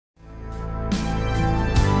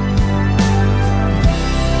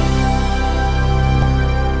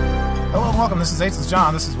this is Aces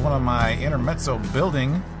John. This is one of my intermezzo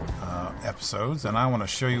building episodes, and I want to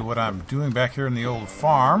show you what I'm doing back here in the old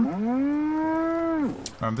farm.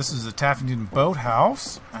 This is the Taffington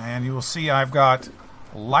Boathouse, and you will see I've got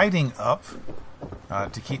lighting up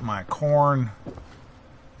to keep my corn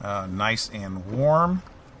nice and warm.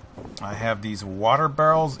 I have these water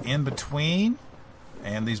barrels in between,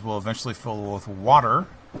 and these will eventually fill with water.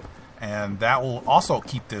 And that will also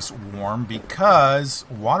keep this warm because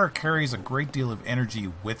water carries a great deal of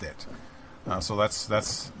energy with it. So that's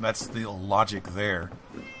the logic there.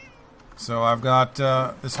 So I've got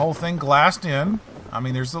this whole thing glassed in. I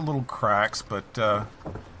mean, there's a little cracks, but I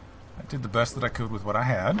did the best that I could with what I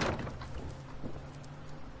had.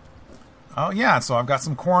 Oh yeah, so I've got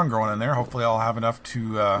some corn growing in there. Hopefully I'll have enough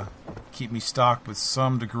to keep me stocked with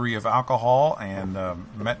some degree of alcohol and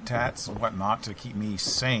metats and whatnot to keep me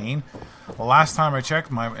sane. The last time I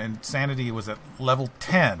checked, my insanity was at level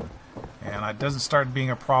 10, and it doesn't start being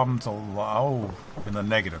a problem until in the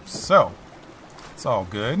negative. So it's all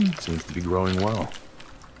good. Seems to be growing well.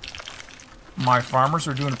 My farmers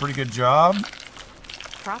are doing a pretty good job.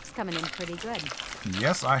 Crops coming in pretty good.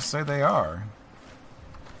 Yes, I say they are.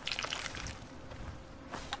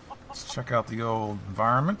 Let's check out the old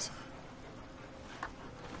environment.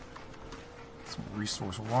 Some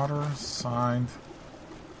resource water, signed.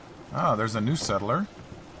 Ah, there's a new settler.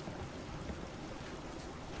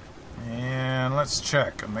 And let's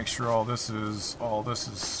check and make sure all this is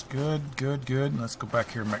good. Let's go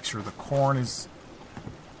back here and make sure the corn is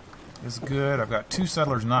good. I've got two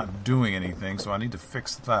settlers not doing anything, so I need to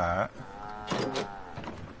fix that.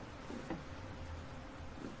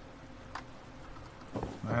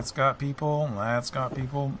 That's got people, that's got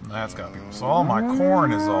people, that's got people. So all my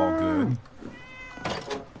corn is all good.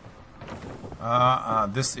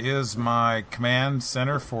 This is my command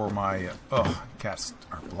center for my... Oh, cats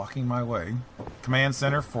are blocking my way. Command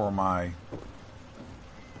center for my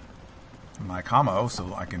commo,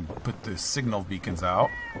 so I can put the signal beacons out.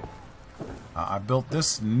 I built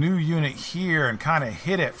this new unit here and kind of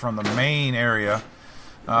hid it from the main area.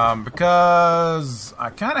 Because I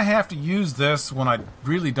kind of have to use this when I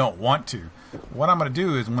really don't want to. What I'm going to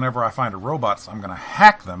do is whenever I find a robot, I'm going to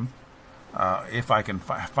hack them if I can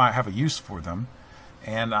have a use for them.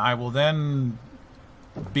 And I will then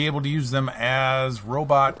be able to use them as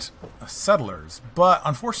robot settlers. But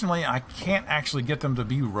unfortunately, I can't actually get them to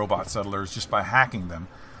be robot settlers just by hacking them.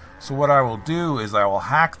 So what I will do is I will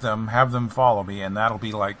hack them, have them follow me, and that'll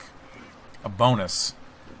be like a bonus.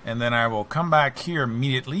 And then I will come back here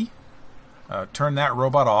immediately, turn that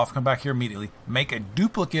robot off, come back here immediately, make a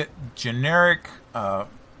duplicate generic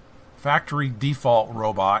factory default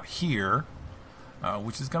robot here,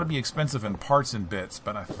 which is going to be expensive in parts and bits,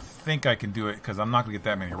 but I think I can do it because I'm not going to get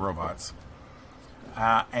that many robots.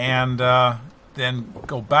 And then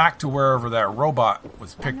go back to wherever that robot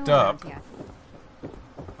was picked up,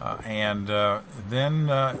 and then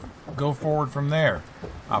go forward from there.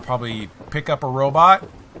 I'll probably pick up a robot,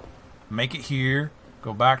 make it here,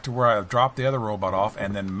 go back to where I dropped the other robot off,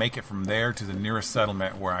 and then make it from there to the nearest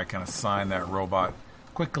settlement where I can assign that robot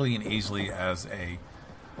quickly and easily as a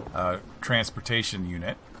transportation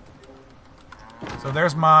unit. So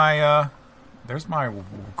there's my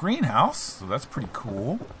greenhouse, so that's pretty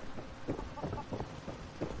cool.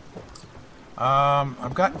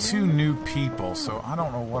 I've got two new people, so I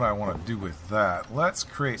don't know what I want to do with that. Let's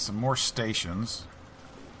create some more stations.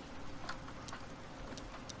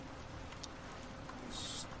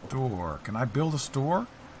 Store. Can I build a store?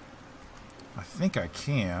 I think I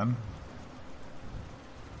can.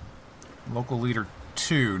 Local leader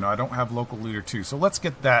 2. No, I don't have local leader 2. So let's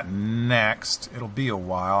get that next. It'll be a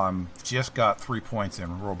while. I'm just got 3 points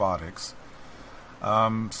in robotics.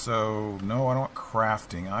 So no, I don't want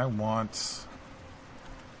crafting. I want...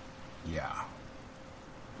 Yeah.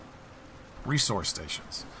 Resource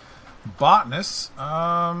stations. Botanists.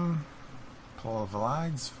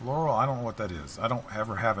 Plavolides, floral, I don't know what that is. I don't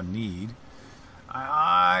ever have a need.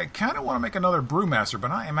 I kind of want to make another brewmaster,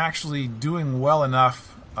 but I am actually doing well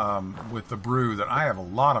enough with the brew that I have a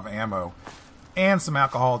lot of ammo and some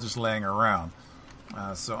alcohol just laying around.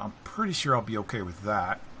 So I'm pretty sure I'll be okay with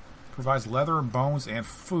that. Provides leather and bones and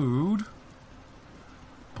food.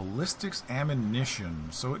 Ballistics ammunition.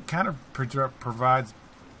 So it kind of provides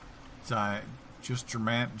just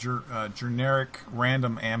generic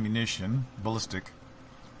random ammunition. Ballistic.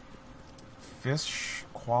 Fish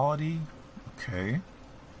quality. Okay.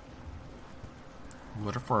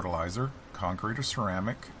 Wood or fertilizer. Concrete or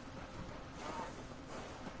ceramic.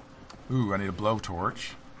 Ooh, I need a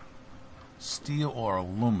blowtorch. Steel or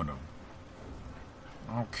aluminum.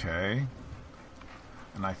 Okay.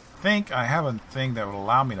 And I think I have a thing that would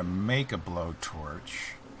allow me to make a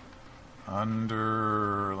blowtorch.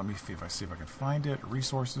 Under... Let me see if I can find it.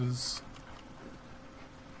 Resources.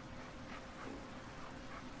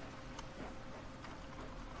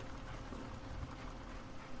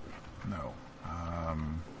 No.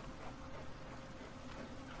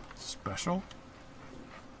 Special?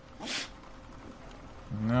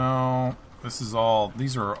 No. This is all...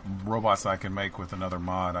 These are robots I can make with another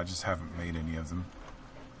mod. I just haven't made any of them.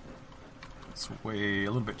 It's way... a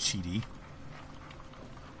little bit cheaty.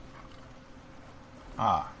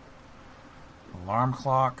 Ah. Alarm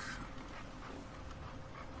clock.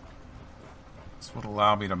 This would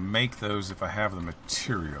allow me to make those if I have the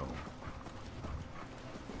material.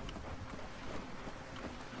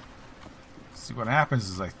 See, what happens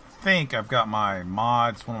is I think I've got my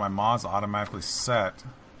mods, one of my mods automatically set.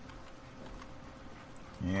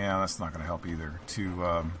 Yeah, that's not going to help either.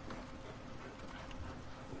 To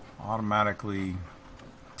automatically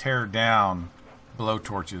tear down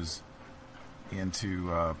blowtorches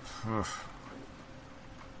into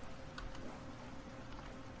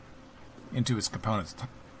its components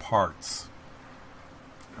parts.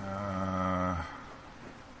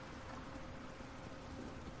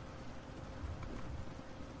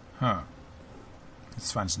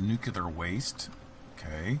 This finds nuclear waste.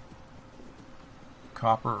 Okay.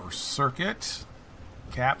 Copper or circuit.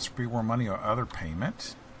 Caps, pre-war money or other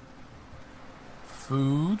payment.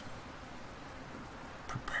 Food.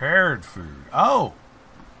 Prepared food. Oh!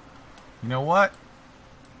 You know what?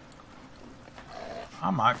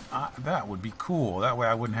 That would be cool. That way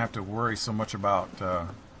I wouldn't have to worry so much about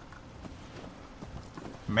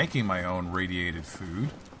making my own radiated food.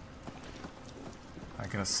 I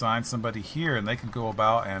can assign somebody here and they can go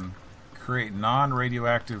about and create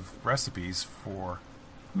non-radioactive recipes for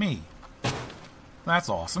me. That's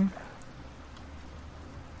awesome.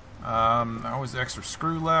 Always extra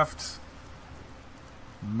screw left.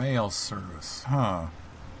 Mail service. Huh.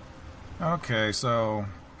 Okay, so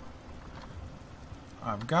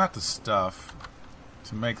I've got the stuff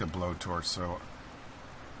to make the blowtorch, so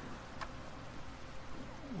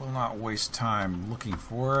we'll not waste time looking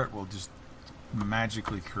for it. We'll just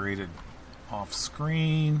magically create it off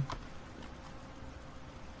screen.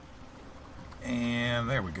 And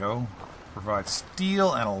there we go. Provides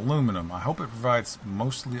steel and aluminum. I hope it provides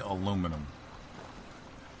mostly aluminum.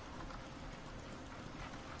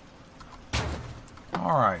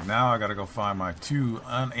 Alright, now I gotta go find my two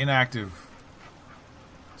inactive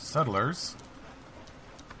settlers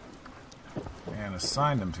and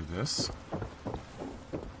assign them to this.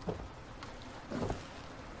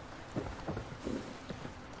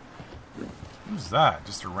 Who's that?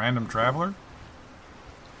 Just a random traveler?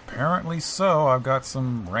 Apparently so. I've got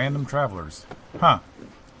some random travelers. Huh.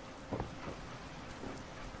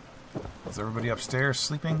 Is everybody upstairs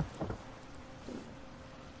sleeping?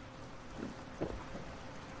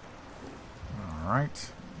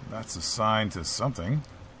 Alright. That's assigned to something.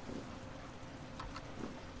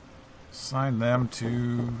 Assign them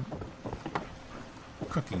to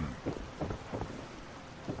cooking.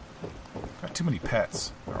 Got too many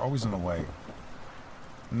pets. They're always in the way.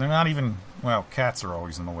 And they're not even... Well, cats are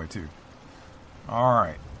always in the way, too.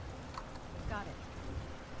 Alright. Got it.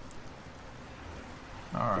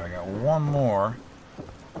 Alright, I got one more.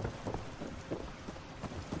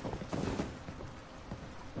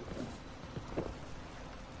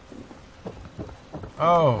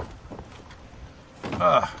 Oh.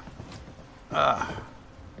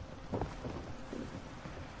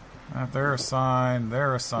 They're assigned.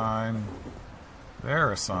 They're assigned.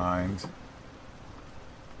 They're assigned.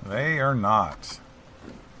 They are not.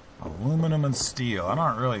 Aluminum and steel. I'm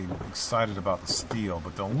not really excited about the steel,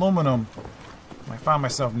 but the aluminum, I find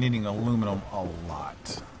myself needing aluminum a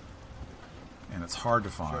lot. And it's hard to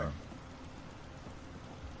find. Sure.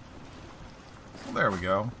 Well, there we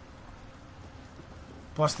go.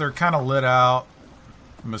 Plus, they're kind of lit out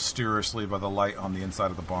mysteriously by the light on the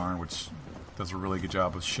inside of the barn, which does a really good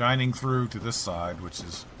job of shining through to this side, which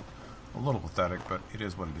is a little pathetic, but it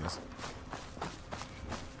is what it is.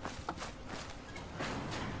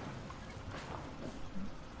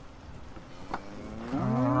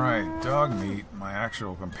 Alright, dog meat. My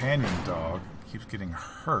actual companion dog keeps getting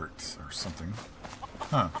hurt or something.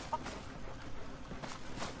 Huh.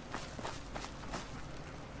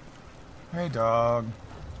 Hey, dog.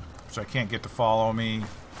 Which I can't get to follow me.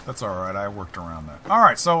 That's alright, I worked around that.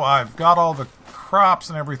 Alright, so I've got all the crops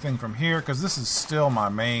and everything from here, because this is still my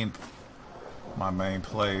main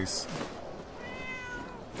place.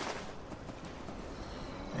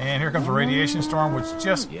 And here comes a radiation storm, which is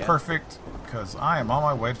just perfect because I am on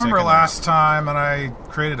my way to remember last time and I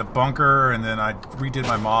created a bunker and then I redid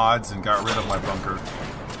my mods and got rid of my bunker.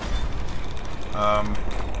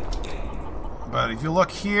 But if you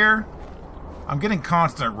look here, I'm getting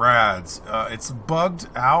constant rads. It's bugged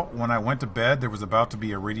out when I went to bed. There was about to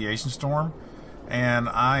be a radiation storm. And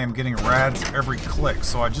I am getting rads every click.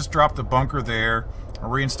 So I just dropped the bunker there. I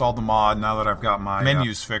reinstalled the mod now that I've got my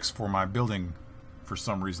menus fixed for my building. For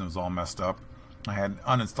some reason it was all messed up. I had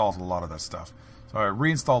uninstalled a lot of that stuff. So I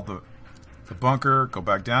reinstalled the bunker, go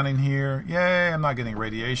back down in here. Yay, I'm not getting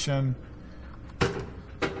radiation.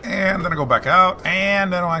 And then I go back out, and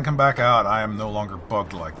then when I come back out, I am no longer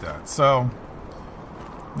bugged like that. So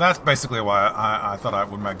that's basically why I thought it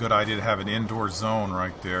would be a good idea to have an indoor zone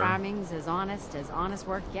right there. Farming's as honest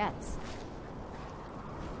work gets.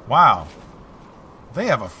 Wow. They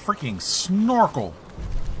have a freaking snorkel.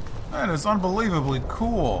 That is unbelievably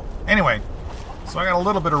cool. Anyway, so I got a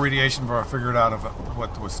little bit of radiation before I figured out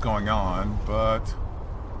what was going on, but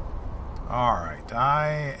alright,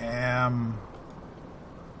 I am...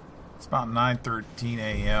 It's about 9:13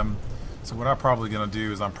 a.m. So what I'm probably going to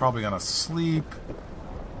do is I'm probably going to sleep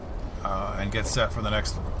and get set for the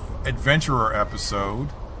next adventurer episode.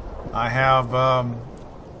 I have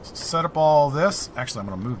set up all this. Actually, I'm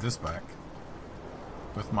going to move this back.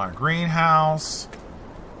 With my greenhouse.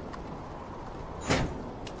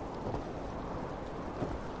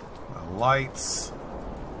 My lights.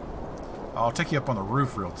 I'll take you up on the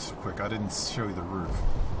roof real quick. I didn't show you the roof.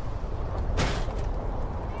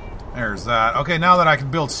 There's that. Okay, now that I can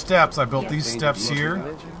build steps, I built these steps here.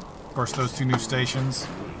 Of course, those two new stations.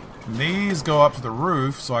 And these go up to the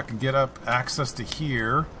roof, so I can get up access to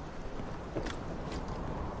here.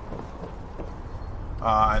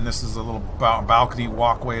 And this is a little balcony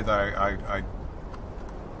walkway that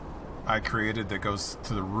I created that goes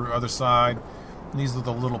to the other side. And these are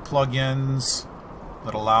the little plug-ins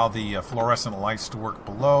that allow the fluorescent lights to work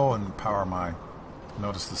below and power my...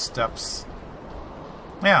 Notice the steps.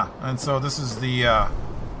 Yeah, and so this is the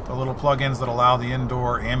little plugins that allow the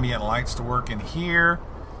indoor ambient lights to work in here,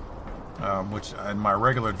 which in my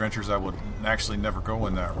regular adventures I would actually never go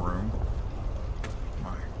in that room.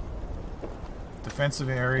 My defensive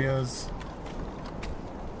areas.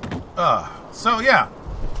 So yeah,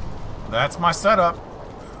 that's my setup.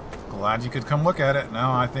 Glad you could come look at it.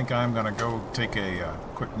 Now I think I'm gonna go take a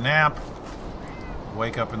quick nap,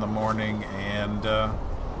 wake up in the morning, and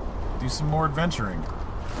do some more adventuring.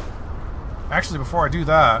 Actually, before I do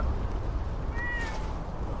that,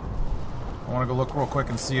 I want to go look real quick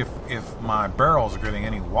and see if my barrels are getting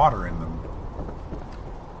any water in them.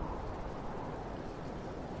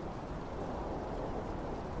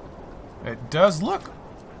 It does look.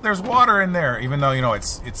 There's water in there, even though, you know,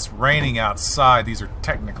 it's raining outside. These are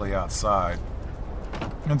technically outside.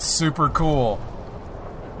 It's super cool.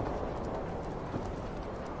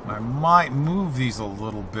 I might move these a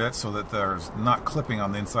little bit so that there's not clipping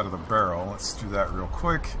on the inside of the barrel. Let's do that real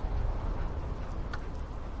quick.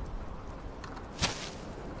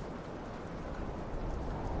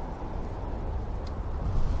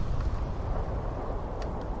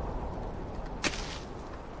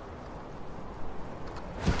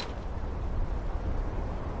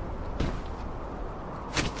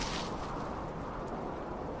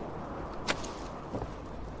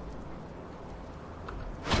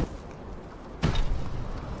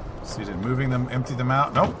 See, did moving them empty them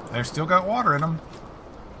out? Nope, they've still got water in them.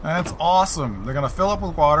 That's awesome. They're going to fill up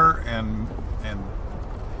with water and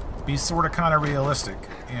be sort of kind of realistic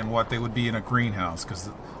in what they would be in a greenhouse, because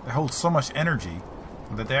they hold so much energy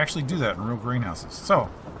that they actually do that in real greenhouses. So,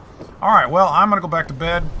 alright, well, I'm going to go back to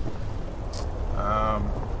bed.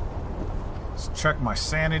 Let's check my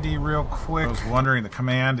sanity real quick. I was wondering, the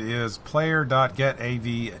command is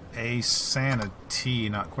player.getAVAsanity,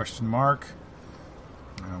 not question mark.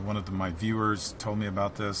 One of my viewers told me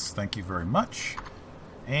about this. Thank you very much.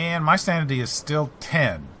 And my sanity is still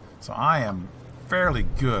 10. So I am fairly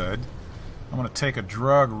good. I'm going to take a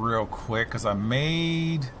drug real quick because I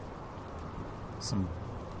made some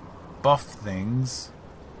buff things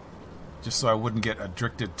just so I wouldn't get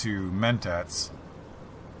addicted to mentats.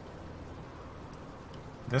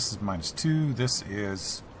 This is -2. This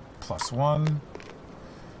is +1.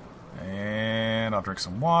 And I'll drink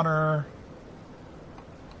some water.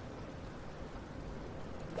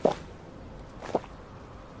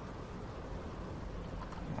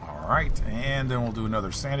 Alright, and then we'll do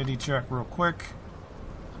another sanity check real quick.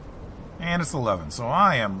 And it's 11, so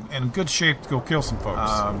I am in good shape to go kill some folks.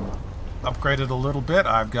 Upgraded a little bit.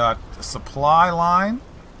 I've got a supply line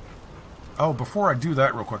Oh, before I do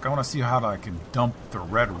that real quick, I want to see how I can dump the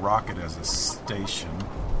red rocket as a station.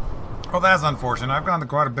 Oh, that's unfortunate. I've gone to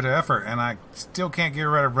quite a bit of effort, and I still can't get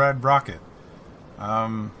rid of red rocket.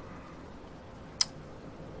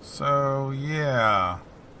 So, yeah.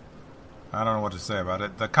 I don't know what to say about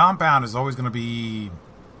it. The compound is always going to be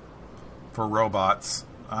for robots.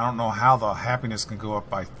 I don't know how the happiness can go up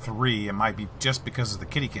by 3. It might be just because of the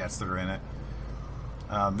kitty cats that are in it.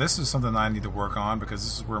 This is something I need to work on because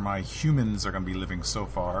this is where my humans are going to be living so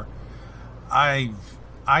far. I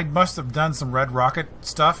must have done some red rocket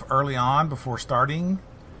stuff early on before starting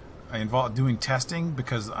doing testing,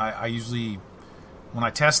 because I usually, when I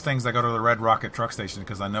test things, I go to the red rocket truck station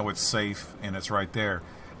because I know it's safe and it's right there.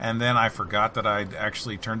 And then I forgot that I'd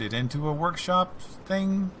actually turned it into a workshop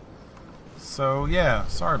thing. So yeah,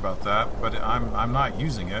 sorry about that, but I'm not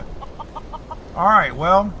using it. All right,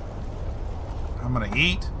 well, I'm gonna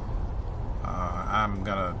eat. I'm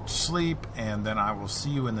gonna sleep, and then I will see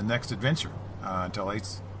you in the next adventure.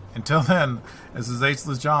 Until then, this is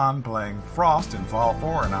Ageless John playing Frost in Fallout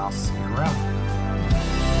 4, and I'll see you around.